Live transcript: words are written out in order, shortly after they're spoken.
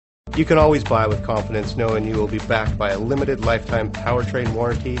You can always buy with confidence knowing you will be backed by a limited lifetime powertrain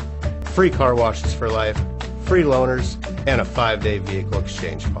warranty, free car washes for life, free loaners, and a 5-day vehicle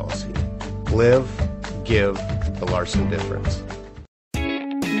exchange policy. Live, give the Larson difference.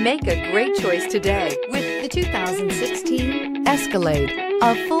 Make a great choice today with the 2016 Escalade.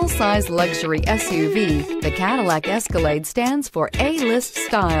 A full-size luxury SUV, the Cadillac Escalade stands for A-list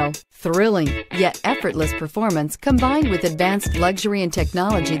style. Thrilling, yet effortless performance combined with advanced luxury and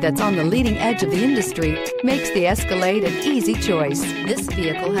technology that's on the leading edge of the industry makes the Escalade an easy choice. This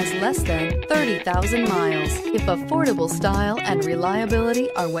vehicle has less than 30,000 miles. If affordable style and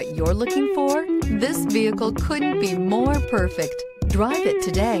reliability are what you're looking for, this vehicle couldn't be more perfect. Drive it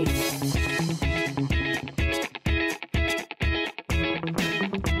today.